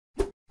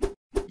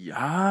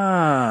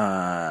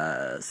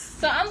Yes.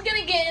 So I'm going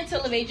to get into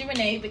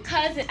LovasiaRenee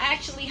because it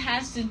actually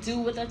has to do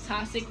with a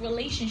toxic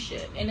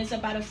relationship. And it's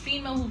about a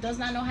female who does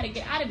not know how to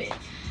get out of it.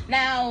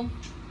 Now,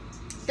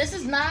 this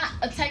is not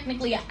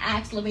technically an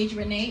Ask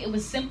LovasiaRenee. It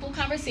was simple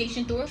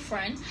conversation through a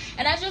friend.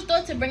 And I just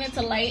thought to bring it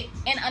to light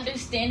and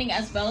understanding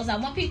as well as I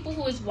want people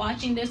who is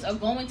watching this or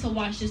going to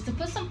watch this to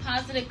put some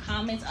positive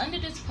comments under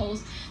this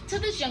post to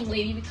this young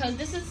lady because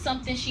this is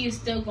something she is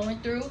still going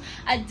through.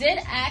 I did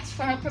ask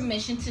for her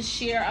permission to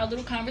share our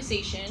little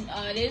conversation.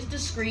 It is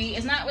discreet.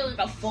 It's not really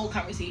like a full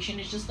conversation.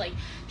 It's just like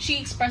she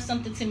expressed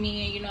something to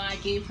me and, I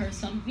gave her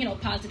some,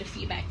 positive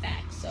feedback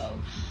back. So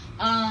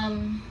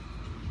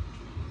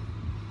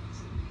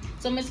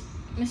Miss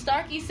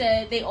Starkey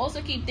said they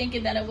also keep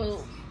thinking that it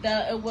will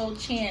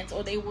chance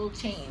or they will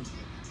change.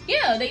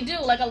 Yeah, they do.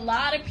 Like a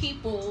lot of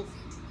people,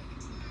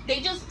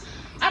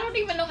 I don't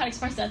even know how to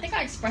express it. I think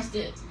I expressed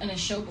it in a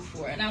show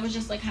before, and I was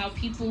just like how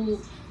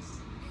people.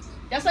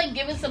 That's like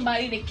giving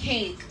somebody the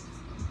cake.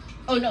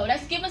 Oh no,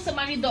 that's giving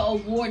somebody the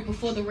award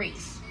before the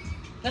race.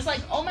 That's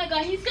like, oh my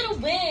God, he's gonna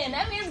win.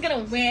 That man's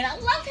gonna win. I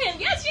love him.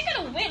 Yes, you're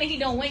gonna win. And he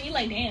don't win, you're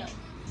like, damn.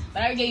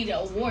 But I gave you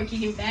the award.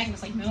 Can you give it back? And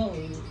it's like, no.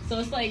 So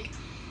it's like.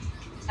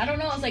 I don't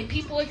know, it's like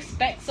people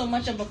expect so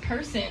much of a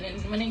person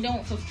and when they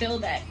don't fulfill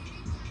that,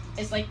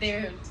 it's like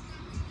they're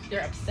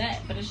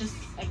upset. But it's just,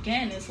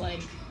 again, it's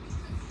like,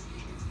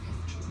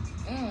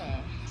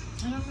 I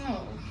don't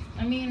know.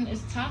 I mean,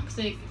 it's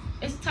toxic.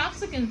 It's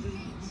toxic in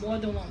more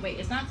than one way.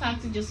 It's not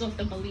toxic just off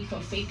the belief or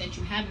faith that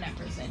you have in that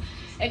person.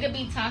 It could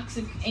be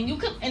toxic,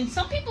 and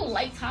some people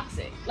like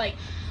toxic. Like,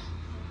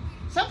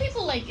 some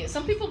people like it.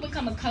 Some people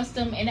become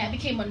accustomed, and that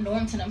became a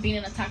norm to them being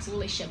in a toxic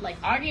relationship. Like,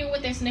 arguing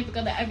with their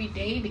significant other every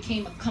day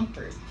became a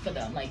comfort for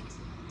them. Like,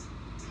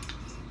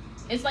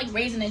 it's like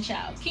raising a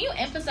child. Can you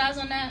emphasize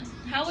on that?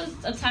 How is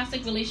a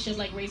toxic relationship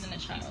like raising a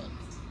child?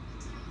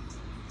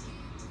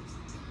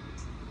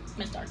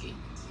 Miss Darky.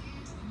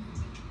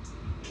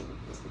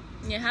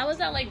 Yeah, how is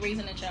that like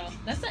raising a child?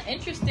 That's an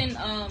interesting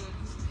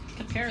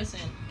comparison.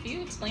 Can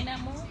you explain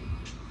that more?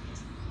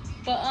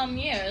 But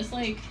yeah, it's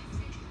like,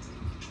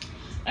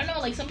 I don't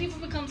know, like some people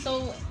become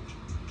so,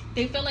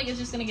 they feel like it's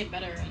just gonna get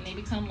better, and they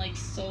become like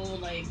so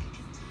like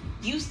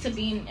used to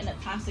being in a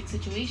toxic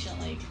situation.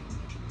 Like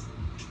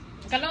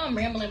I know I'm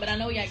rambling, but I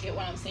know y'all get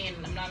what I'm saying,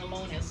 and I'm not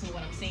alone as to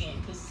what I'm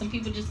saying, because some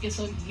people just get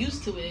so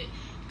used to it, it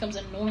becomes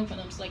a norm for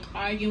them. It's like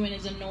arguing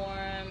is a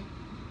norm,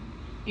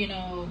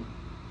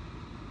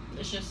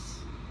 it's just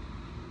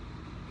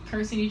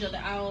cursing each other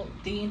out,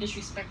 being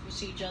disrespectful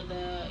to each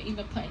other,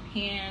 even putting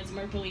hands,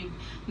 mentally,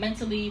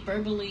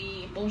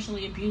 verbally,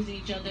 emotionally abusing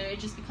each other. It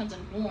just becomes a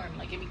norm.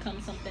 Like, it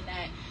becomes something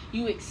that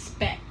you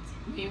expect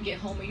when you get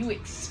home, or you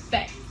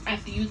expect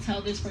after you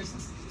tell this person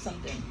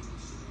something.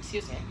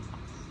 Excuse me.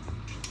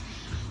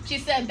 She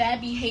said, bad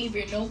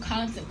behavior, no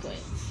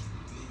consequence.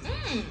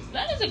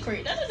 That is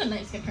a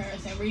nice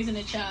comparison. Raising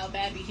a child,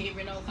 bad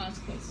behavior, no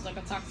consequences, like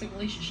a toxic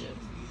relationship.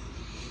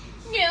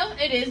 Yeah,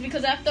 it is,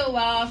 because after a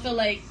while, I feel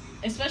like,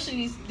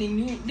 especially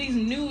these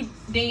new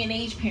day and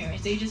age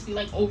parents, they just be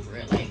like over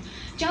it. Like,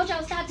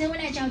 JoJo, stop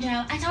doing that,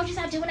 JoJo. I told you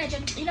stop doing that,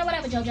 JoJo. You know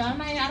whatever, JoJo.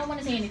 I don't want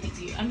to say anything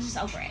to you. I'm just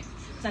over it.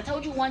 Cause I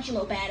told you once, you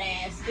little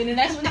badass. And then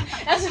that's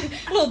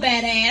little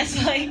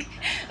badass. Like,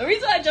 the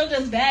reason why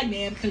JoJo's bad,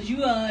 man, because you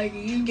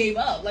gave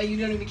up. Like, you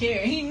don't even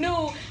care. He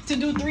knew to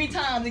do 3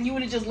 times, and you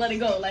would have just let it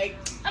go. Like,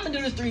 I'm gonna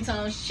do this 3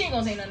 times. She ain't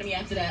gonna say nothing to me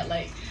after that.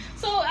 Like,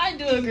 so I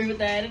do agree with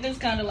that. It is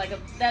kind of like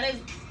that is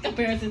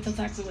comparison to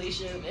toxic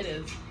relationship. It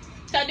is.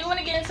 So I do want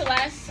to get into the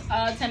last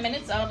 10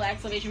 minutes of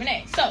Ask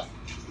LovasiaRenee.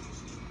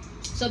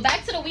 So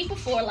back to the week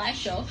before last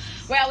show,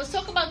 where I was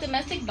talking about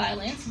domestic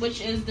violence,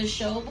 which is the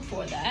show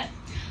before that,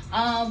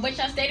 which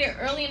I stated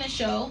early in the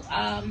show.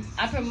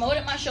 I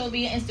promoted my show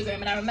via Instagram,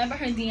 and I remember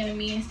her DMing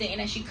me and stating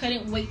that she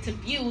couldn't wait to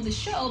view the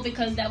show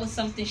because that was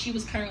something she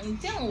was currently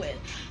dealing with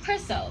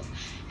herself.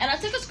 And I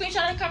took a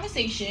screenshot of the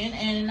conversation,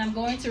 and I'm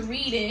going to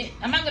read it.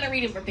 I'm not going to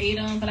read it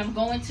verbatim, but I'm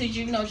going to,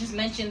 just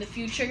mention the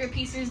few trigger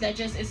pieces that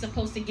just is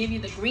supposed to give you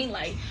the green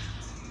light,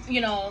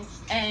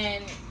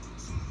 and,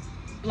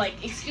 like,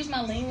 excuse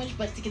my language,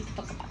 but to get the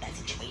fuck about that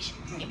situation.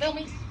 You feel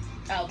me?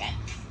 Okay.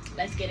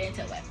 Let's get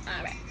into it.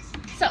 All right.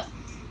 So,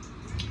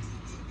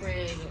 where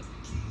is it?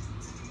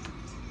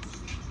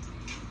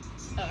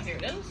 Oh, here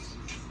it is.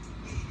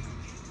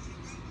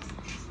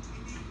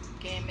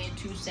 Give me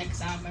 2 seconds.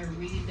 I'ma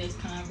read this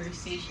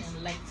conversation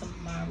like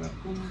tomorrow.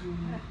 Ooh.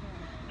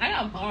 I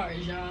got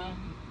bars, y'all.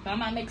 But I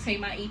might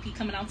mixtape my EP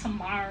coming out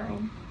tomorrow.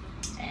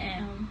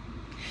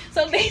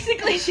 So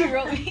basically, she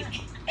wrote me,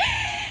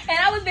 and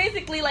I was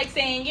basically like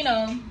saying, you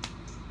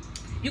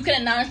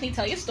can anonymously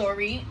tell your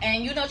story,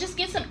 and just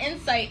get some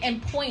insight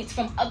and points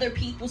from other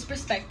people's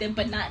perspective,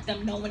 but not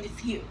them knowing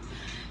it's you.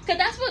 Because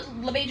that's what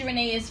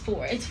LovasiaRenee is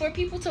for. It's for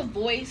people to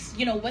voice,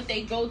 what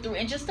they go through,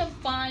 and just to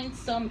find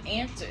some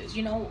answers,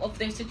 of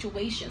their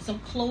situation, some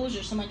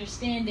closure, some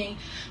understanding,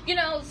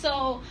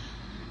 So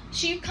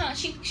she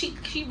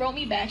wrote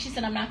me back. She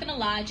said, I'm not going to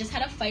lie. I just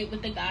had a fight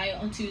with the guy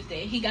on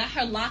Tuesday. He got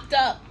her locked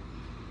up.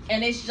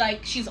 And it's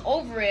like she's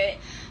over it,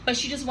 but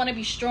she just want to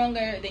be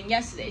stronger than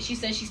yesterday. She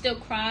says she still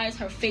cries.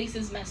 Her face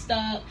is messed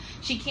up.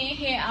 She can't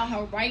hear out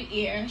her right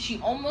ear. She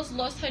almost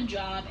lost her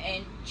job,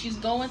 and she's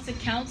going to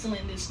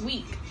counseling this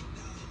week.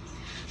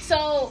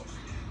 So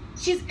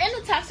she's in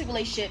a toxic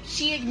relationship.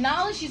 She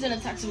acknowledged she's in a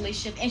toxic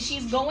relationship, and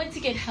she's going to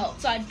get help.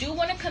 So I do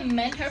want to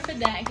commend her for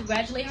that and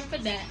congratulate her for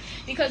that,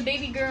 because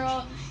baby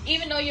girl,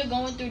 even though you're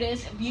going through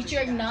this,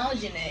 you're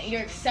acknowledging it,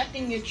 you're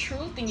accepting your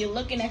truth, and you're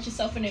looking at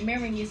yourself in the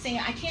mirror and you're saying,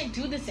 I can't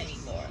do this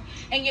anymore,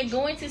 and you're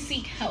going to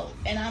seek help.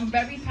 And I'm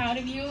very proud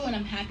of you, and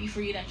I'm happy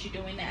for you that you're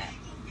doing that.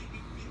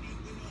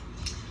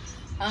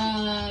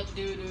 I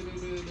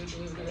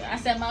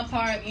said my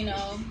part, you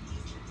know.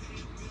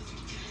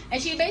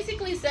 And she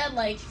basically said,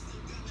 like,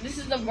 this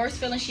is the worst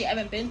feeling she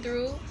ever been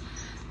through.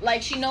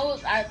 Like, she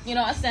knows, I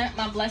sent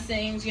my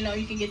blessings. You know,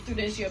 you can get through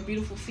this. You're a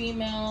beautiful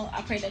female.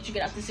 I pray that you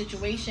get out the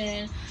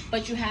situation.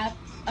 But you have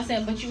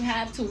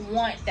to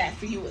want that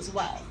for you as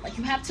well. Like,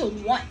 you have to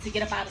want to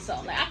get up out of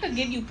something. Like, I could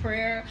give you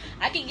prayer.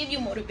 I can give you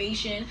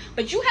motivation.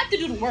 But you have to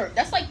do the work.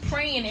 That's like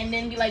praying and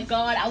then be like,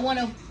 God, I want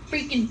to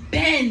freaking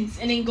bend,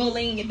 and then go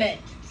lay in your bed.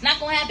 It's not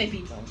going to happen,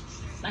 people.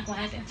 It's not going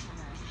to happen.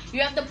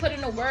 You have to put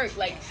in the work.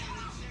 Like,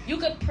 you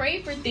could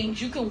pray for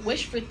things. You can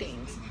wish for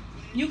things.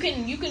 You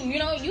can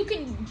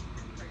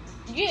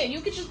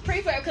just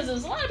pray for it, because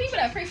there's a lot of people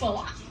that pray for a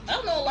lot. I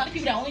don't know a lot of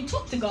people that only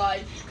talk to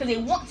God because they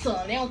want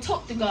some. They don't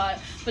talk to God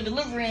for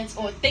deliverance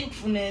or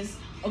thankfulness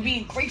or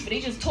being grateful.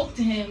 They just talk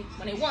to him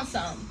when they want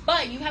something.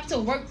 But you have to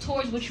work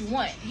towards what you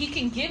want. He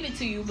can give it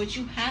to you, but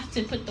you have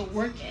to put the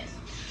work in.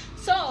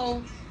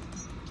 So,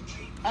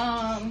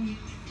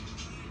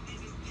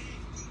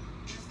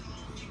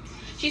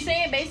 she's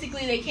saying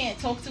basically they can't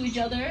talk to each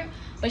other,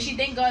 but she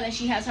thank God that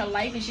she has her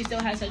life and she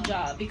still has her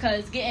job,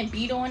 because getting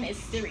beat on is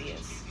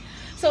serious.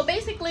 So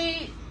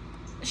basically,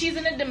 she's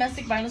in a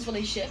domestic violence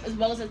relationship as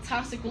well as a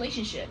toxic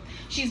relationship.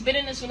 She's been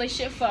in this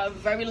relationship for a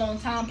very long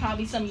time,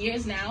 probably some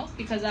years now,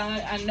 because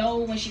I know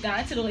when she got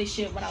into the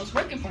relationship when I was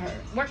working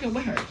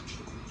with her.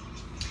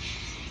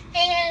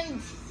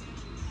 And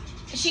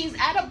she's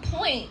at a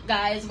point,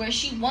 guys, where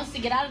she wants to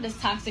get out of this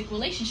toxic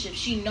relationship.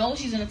 She knows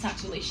she's in a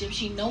toxic relationship.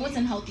 She knows it's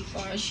unhealthy for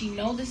her. She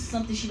knows this is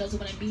something she doesn't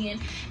want to be in,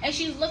 and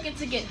she's looking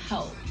to get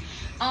help.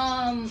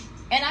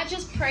 And I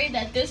just pray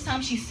that this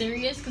time she's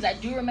serious, because I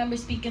do remember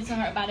speaking to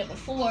her about it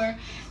before,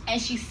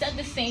 and she said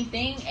the same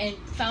thing and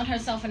found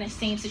herself in the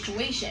same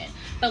situation.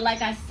 But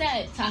like I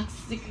said,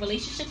 toxic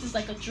relationships is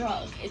like a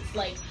drug. It's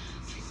like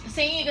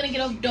saying you're gonna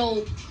get off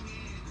dope,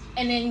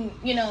 and then,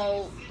 you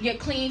know, you're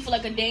clean for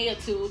like a day or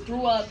two,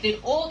 threw up, did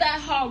all that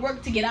hard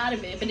work to get out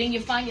of it, but then you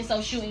find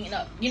yourself shooting it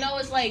up. You know,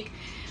 it's like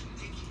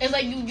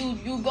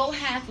you go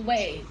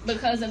halfway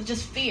because of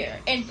just fear.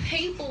 And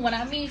people, when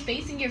I mean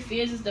facing your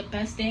fears is the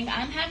best thing.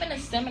 I'm having a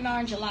seminar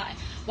in July.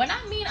 When I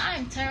mean I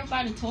am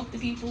terrified to talk to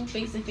people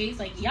face to face,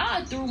 like,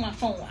 y'all through my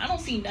phone. I don't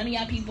see none of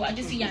y'all people. I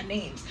just see y'all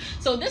names.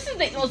 So this is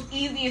the most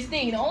easiest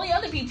thing. The only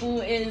other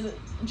people is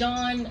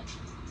John...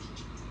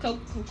 I'm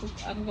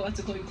going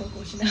to call you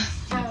Coco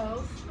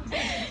Chanel.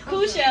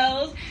 Cool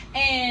Shells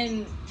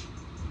and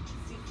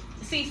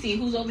Cece,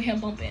 who's over here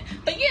bumping.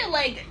 But yeah,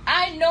 like,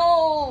 I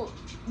know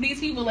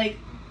these people, like,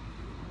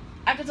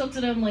 I can talk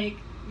to them like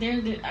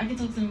I can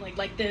talk to them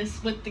like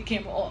this with the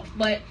camera off.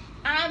 But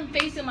I'm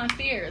facing my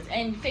fears,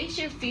 and face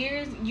your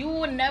fears. You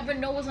will never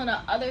know what's on the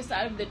other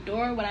side of the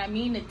door. What I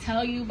mean to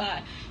tell you,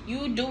 by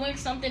you doing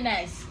something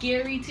that is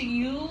scary to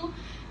you,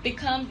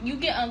 you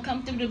get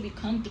uncomfortable to be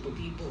comfortable,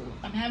 people.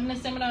 I'm having a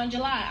seminar in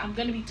July. I'm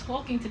going to be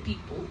talking to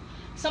people.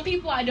 Some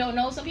people I don't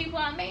know, some people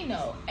I may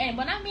know. And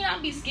when I mean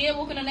I'll be scared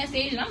walking on that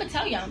stage, and I'm going to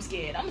tell you I'm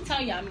scared. I'm going to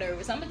tell you I'm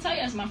nervous. I'm going to tell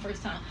you it's my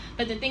first time.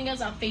 But the thing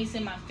is, I'm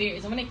facing my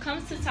fears. And when it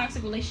comes to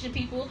toxic relationship,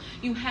 people,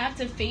 you have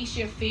to face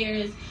your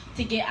fears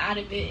to get out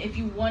of it. If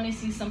you want to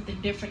see something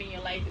different in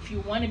your life, if you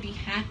want to be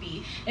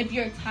happy, if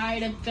you're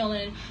tired of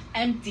feeling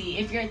empty,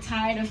 if you're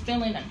tired of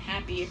feeling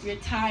unhappy, if you're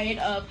tired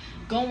of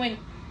going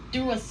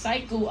through a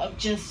cycle of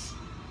just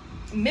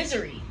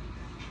misery.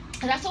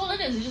 And that's all it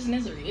is. It's just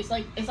misery. It's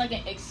like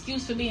an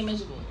excuse for being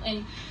miserable.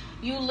 And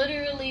you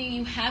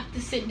have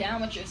to sit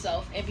down with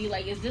yourself and be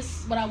like, is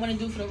this what I want to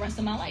do for the rest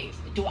of my life?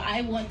 Do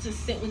I want to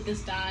sit with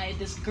this guy,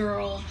 this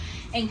girl,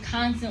 and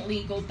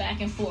constantly go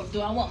back and forth?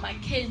 Do I want my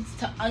kids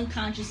to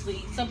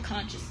unconsciously,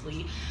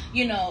 subconsciously,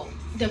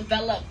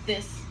 develop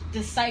this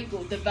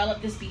cycle,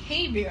 develop this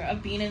behavior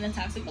of being in a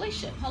toxic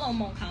relationship? Hello,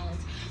 Mo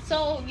Collins.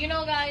 So,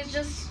 guys,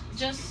 just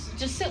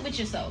sit with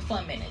yourself for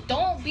a minute.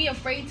 Don't be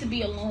afraid to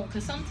be alone,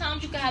 because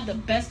sometimes you can have the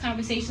best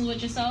conversations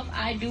with yourself.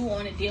 I do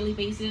on a daily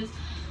basis.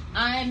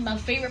 I'm my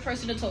favorite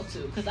person to talk to,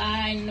 because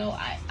I know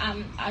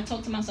I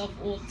talk to myself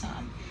all the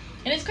time.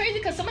 And it's crazy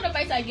because some of the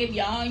advice I give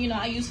y'all,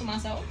 I use for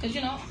myself. Because,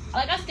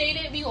 like I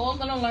stated, we all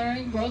gonna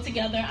learn, grow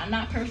together. I'm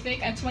not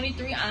perfect. At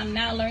 23, I'm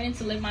now learning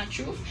to live my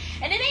truth.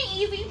 And it ain't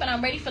easy, but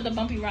I'm ready for the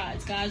bumpy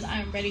rides, guys. I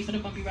am ready for the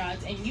bumpy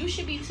rides. And you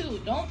should be too.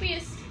 Don't be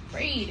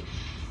afraid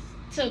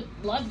to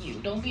love you.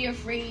 Don't be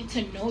afraid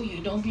to know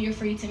you. Don't be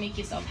afraid to make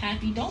yourself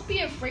happy. Don't be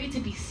afraid to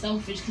be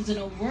selfish, because in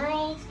a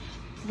world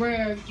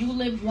where you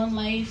lived one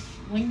life.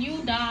 When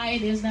you die,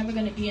 there's never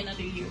going to be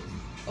another you.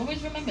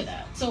 Always remember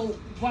that. So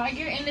while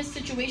you're in this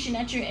situation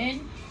that you're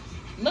in,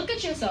 look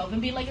at yourself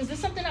and be like, is this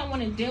something I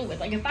want to deal with?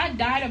 Like, if I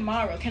die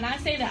tomorrow, can I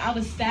say that I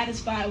was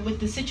satisfied with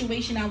the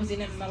situation I was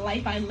in and the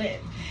life I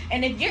lived?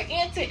 And if your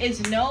answer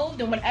is no,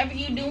 then whatever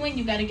you're doing,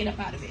 you got to get up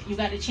out of it. You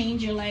got to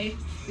change your life.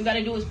 You got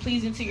to do what's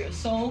pleasing to your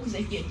soul, because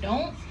if you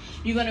don't,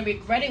 you're going to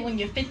regret it when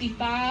you're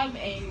 55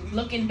 and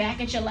looking back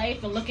at your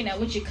life and looking at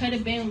what you could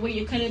have been, where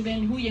you could have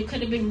been, who you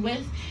could have been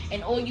with,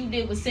 and all you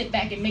did was sit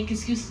back and make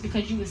excuses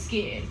because you were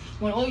scared.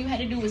 When all you had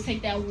to do was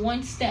take that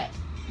one step.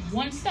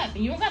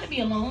 And you don't got to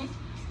be alone.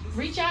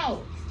 Reach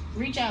out.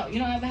 You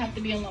don't ever have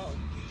to be alone.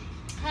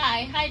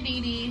 Hi Dee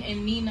Dee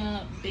and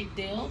Nina. Big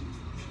deal.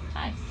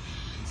 Hi.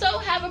 So,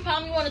 have a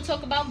problem you want to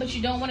talk about, but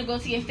you don't want to go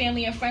to your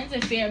family or friends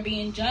in fear of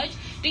being judged?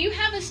 Do you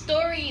have a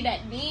story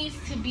that needs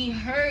to be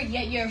heard,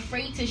 yet you're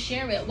afraid to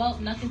share it? Well,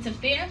 nothing to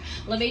fear.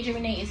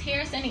 LovasiaRenee is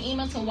here. Send an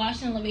email to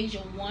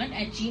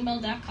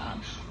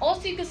WashingtonLavasia1@gmail.com.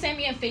 Also, you can send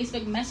me a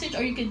Facebook message,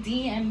 or you can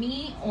DM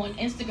me on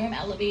Instagram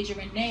at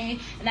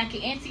LovasiaRenee, and I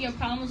can answer your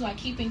problems while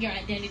keeping your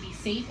identity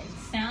safe and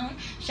sound.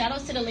 Shout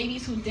outs to the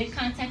ladies who did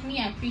contact me.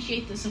 I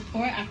appreciate the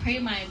support. I pray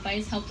my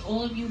advice helped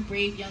all of you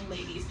brave young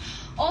ladies.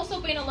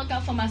 Also, be on the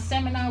lookout for my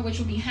seminar, which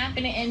will be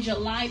happening in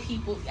July,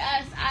 people.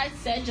 Yes, I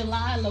said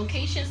July.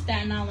 Location,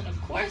 Staten Island,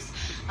 of course.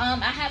 I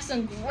have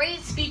some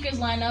great speakers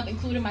lined up,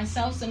 including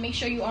myself, so make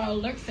sure you are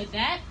alert for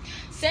that.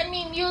 Send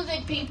me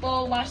music,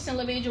 people.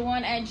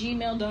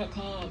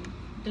 WashingtonLavasia1@gmail.com.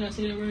 Did I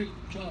say that right?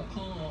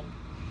 .com.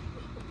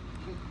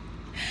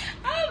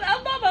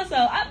 I'm by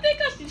myself. I think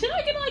should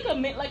I get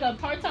like a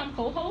part-time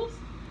co-host?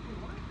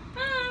 I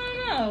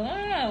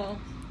don't know.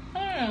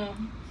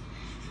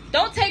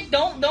 Don't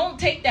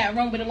take that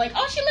wrong with it. Like,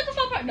 oh, she looking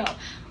for a part. No,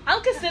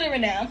 I'm considering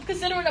that. I'm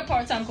considering a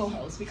part-time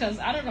co-host because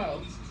I don't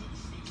know.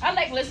 I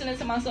like listening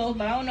to myself,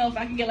 but I don't know if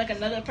I can get like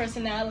another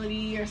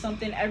personality or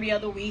something every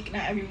other week.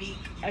 Not every week,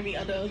 every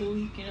other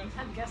week. You know.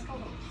 Have a guest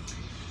co-host.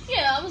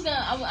 Yeah,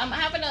 I'm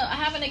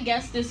having a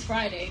guest this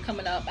Friday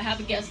coming up. I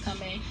have a guest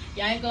coming.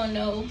 Y'all ain't gonna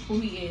know who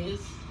he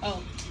is.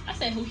 Oh, I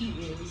said who he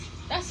is.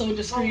 That's so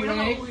discreet,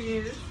 right? Know who he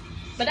is.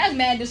 But that's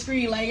mad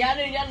discreet. Like y'all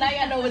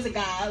know it's a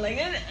guy. Like,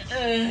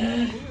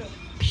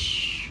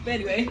 but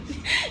anyway.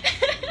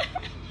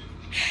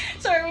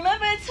 So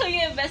remember, until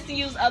you invest and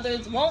use,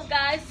 others won't,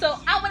 guys. So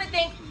I want to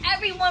thank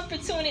everyone for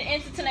tuning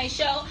in to tonight's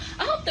show.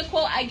 I hope the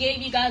quote I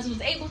gave you guys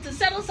was able to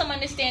settle some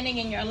understanding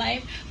in your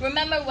life.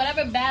 Remember,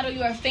 whatever battle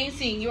you are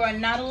facing, you are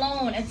not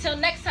alone. Until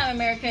next time,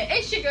 America,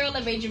 it's your girl,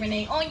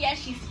 LovasiaRenee, on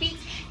Yes She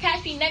Speaks.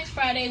 Catch me next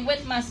Friday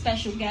with my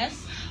special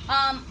guest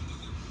on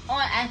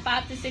at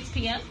 5 to 6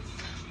 p.m.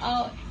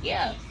 Oh,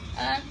 yeah.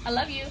 I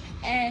love you.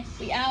 And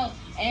we out.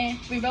 And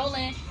we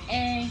rolling.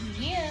 And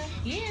yeah.